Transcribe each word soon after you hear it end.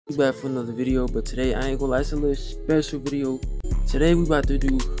Back for another video, but today I ain't gonna lie, it's a little special video. Today we about to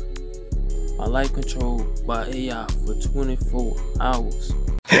do my life control by AI for 24 hours.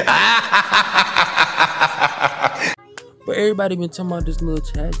 But everybody been talking about this little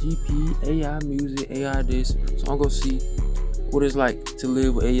chatgpt, AI music, AI this, so I'm gonna see what it's like to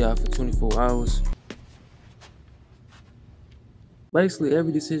live with AI for 24 hours. Basically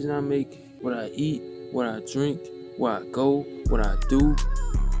every decision I make, what I eat, what I drink, where I go, what I do,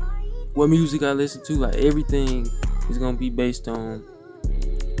 what music I listen to, like everything is gonna be based on,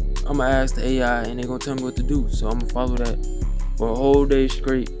 I'm gonna ask the AI and they're gonna tell me what to do. So I'm gonna follow that for a whole day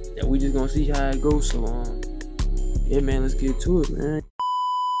straight. And we just gonna see how it goes. So yeah man, let's get to it, man.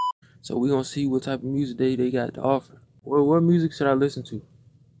 So we gonna see what type of music they got to offer. Well, what music should I listen to?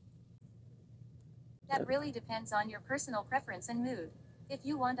 That really depends on your personal preference and mood. If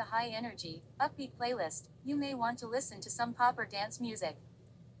you want a high energy, upbeat playlist, you may want to listen to some pop or dance music.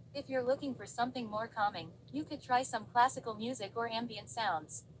 If you're looking for something more calming, you could try some classical music or ambient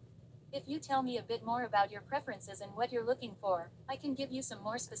sounds. If you tell me a bit more about your preferences and what you're looking for, I can give you some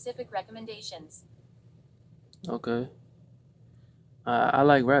more specific recommendations. Okay. I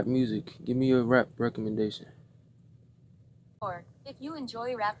like rap music. Give me a rap recommendation. Or, if you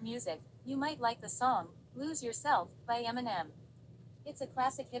enjoy rap music, you might like the song, Lose Yourself, by Eminem. It's a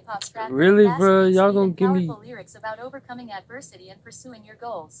classic hip-hop track with Really, fast bro? beats Y'all and gonna give me powerful lyrics about overcoming adversity and pursuing your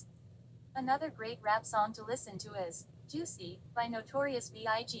goals. Another great rap song to listen to is Juicy by Notorious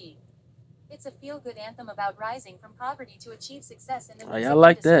B.I.G. It's a feel-good anthem about rising from poverty to achieve success in the music I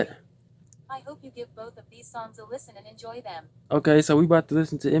like industry. that. I hope you give both of these songs a listen and enjoy them. Okay, so we about to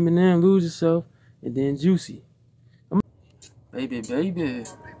listen to Eminem, Lose Yourself, and then Juicy. Baby, baby,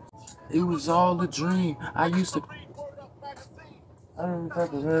 it was all a dream. I used to. I don't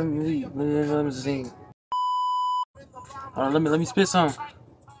remember limousine. Let me spit some.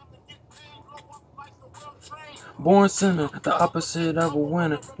 Born sinner, the opposite of a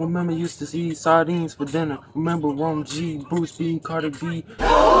winner. Remember, used to eat sardines for dinner. Remember, Rome G, Bruce B, Carter B. You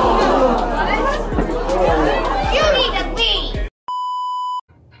need a beat.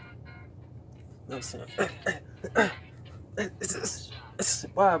 Listen.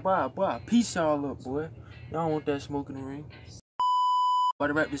 Boy. Peace y'all up, boy. Y'all want that smoke in the ring. About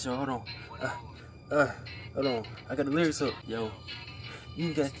to wrap this up. Hold on. Hold on. I got the lyrics up. Yo.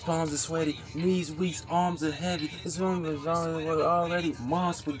 You got palms are sweaty, knees weak, arms are heavy. It's already.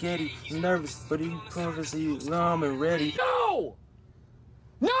 Mom spaghetti, nervous, but he promised he was calm and ready. No!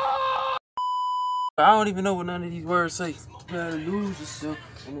 No! I don't even know what none of these words say. You gotta lose yourself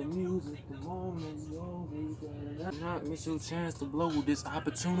in the music, the moment you over, you gotta not miss your chance to blow. This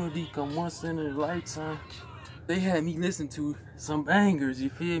opportunity come once in a lifetime. They had me listen to some bangers, you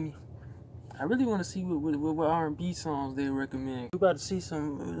feel me? I really want to see what R&B songs they recommend. We about to see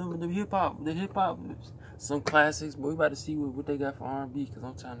some the hip hop, some classics. But we about to see what they got for R&B, because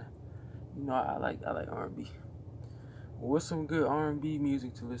I'm trying to, you know, I like R&B. What's some good R&B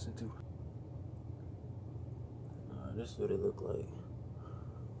music to listen to? This is what it look like.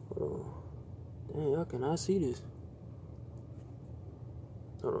 Hold on. Dang, how can I see this?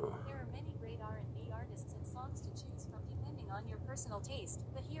 Hold on. There are many great R&B artists and songs to choose from depending on your personal taste,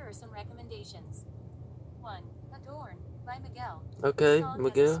 but here are some recommendations. 1. Adorn, by Miguel. Okay, This song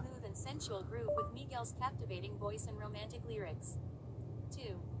Miguel. has a smooth and sensual groove with Miguel's captivating voice and romantic lyrics.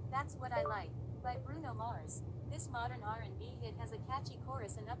 2. That's What I Like, by Bruno Mars. This modern R&B hit has a catchy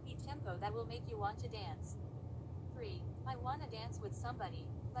chorus and upbeat tempo that will make you want to dance. 3. I Wanna Dance with Somebody,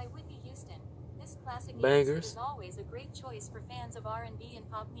 by Whitney Houston. This classic Bangers. is always a great choice for fans of R&B and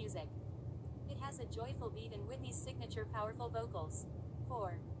pop music. It has a joyful beat and Whitney's signature powerful vocals.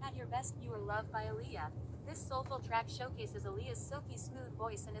 4. At Your Best You Are Loved by Aaliyah. This soulful track showcases Aaliyah's silky smooth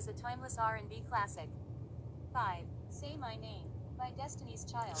voice and is a timeless R&B classic. 5. Say My Name, by Destiny's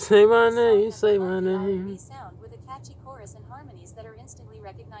Child. Say my This song name, has say a my funky name. R&B sound with a catchy chorus and harmonies that are instantly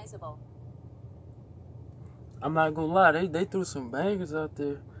recognizable. I'm not gonna lie, they threw some bangers out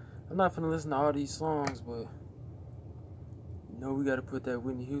there. I'm not finna listen to all these songs, but you know we gotta put that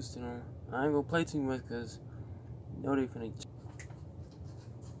Whitney Houston on. I ain't gonna play too much because you know they finna.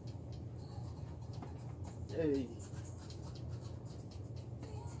 Hey.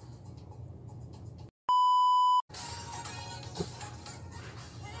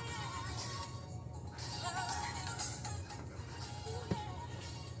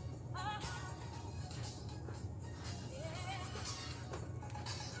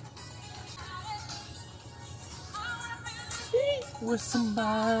 With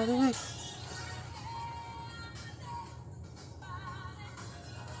somebody.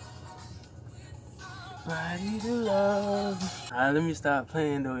 Right be the love. Alright, let me stop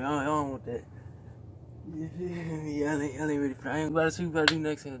playing though. Y'all don't want that. You feel me? Y'all ain't ready for that. I ain't about to see what we about to do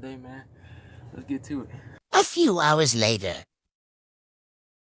next in the day, man. Let's get to it. A few hours later.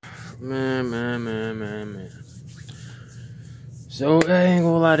 Man. So, I ain't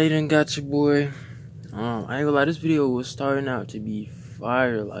gonna lie, they done got your boy. I ain't gonna lie, this video was starting out to be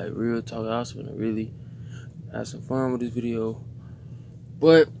fire, like real talk. I was gonna really have some fun with this video.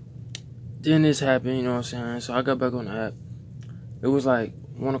 But then this happened, you know what I'm saying? So I got back on the app. It was like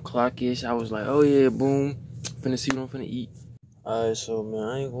 1 o'clock-ish. I was like, oh yeah, boom. Finna see what I'm finna eat. Alright, so man,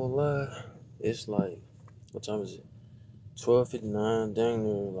 I ain't gonna lie. It's like, what time is it? 12:59, dang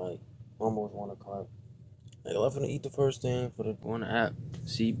near like almost 1 o'clock. Like, I'm finna eat the first thing for the on the app.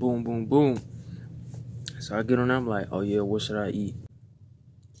 See, boom. So I get on there, I'm like, oh yeah, what should I eat?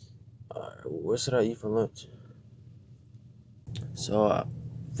 Alright, what should I eat for lunch? So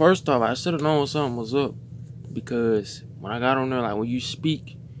first off, I should have known something was up, because when I got on there, like when you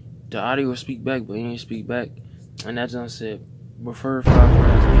speak, the audio will speak back, but you ain't speak back. And that just said, refer 5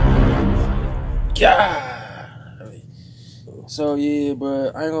 friends. Yeah. So yeah,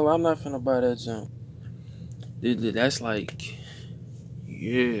 but I ain't gonna lie, I'm not finna buy that junk. That's like,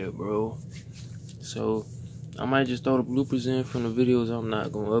 yeah, bro. So I might just throw the bloopers in from the videos I'm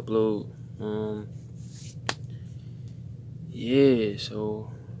not gonna upload. Yeah,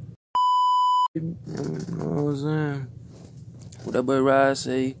 so you know what I'm saying? What that boy Rod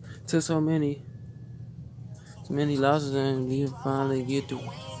say, took so many losses and we finally get through.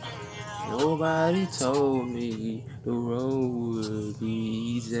 Nobody told me the road would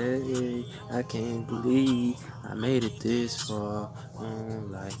be easy. I can't believe I made it this far.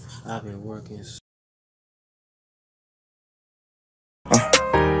 Like I've been working.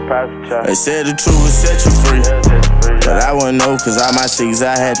 They said the truth would set you free, but I wouldn't know, cause all my secrets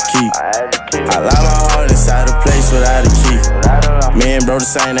I had to keep. I lock my heart inside a place without a key. Me and bro the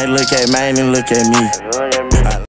same, they look at man and look at me.